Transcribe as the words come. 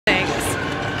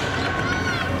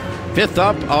Fifth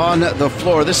up on the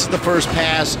floor. This is the first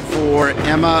pass for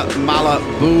Emma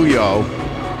Malabuyo.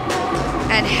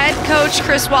 And head coach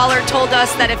Chris Waller told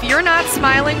us that if you're not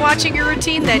smiling watching your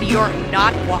routine, then you're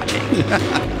not watching.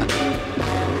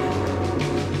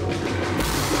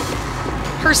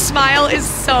 Her smile is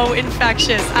so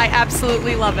infectious. I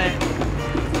absolutely love it.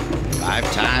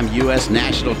 Five-time U.S.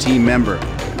 national team member.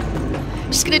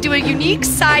 She's going to do a unique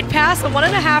side pass, a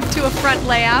 1.5 to a front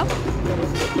layout.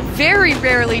 Very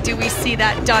rarely do we see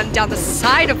that done down the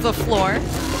side of the floor.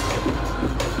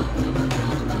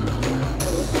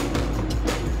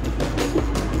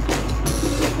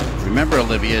 Remember,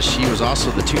 Olivia, she was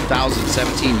also the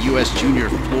 2017 U.S. Junior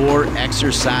Floor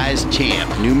Exercise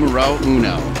Champ, numero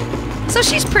uno. So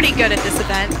she's pretty good at this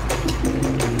event.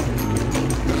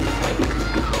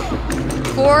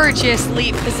 Gorgeous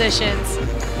leap positions.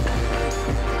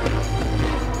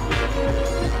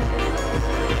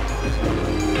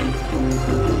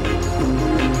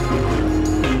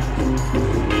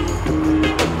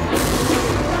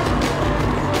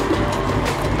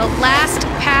 The last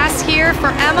pass here for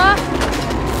Emma.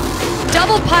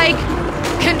 Double pike,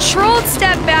 controlled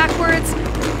step backwards.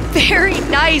 Very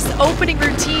nice opening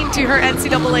routine to her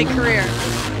NCAA career.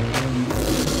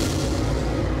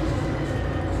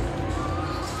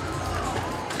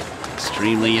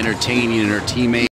 Extremely entertaining, and her teammates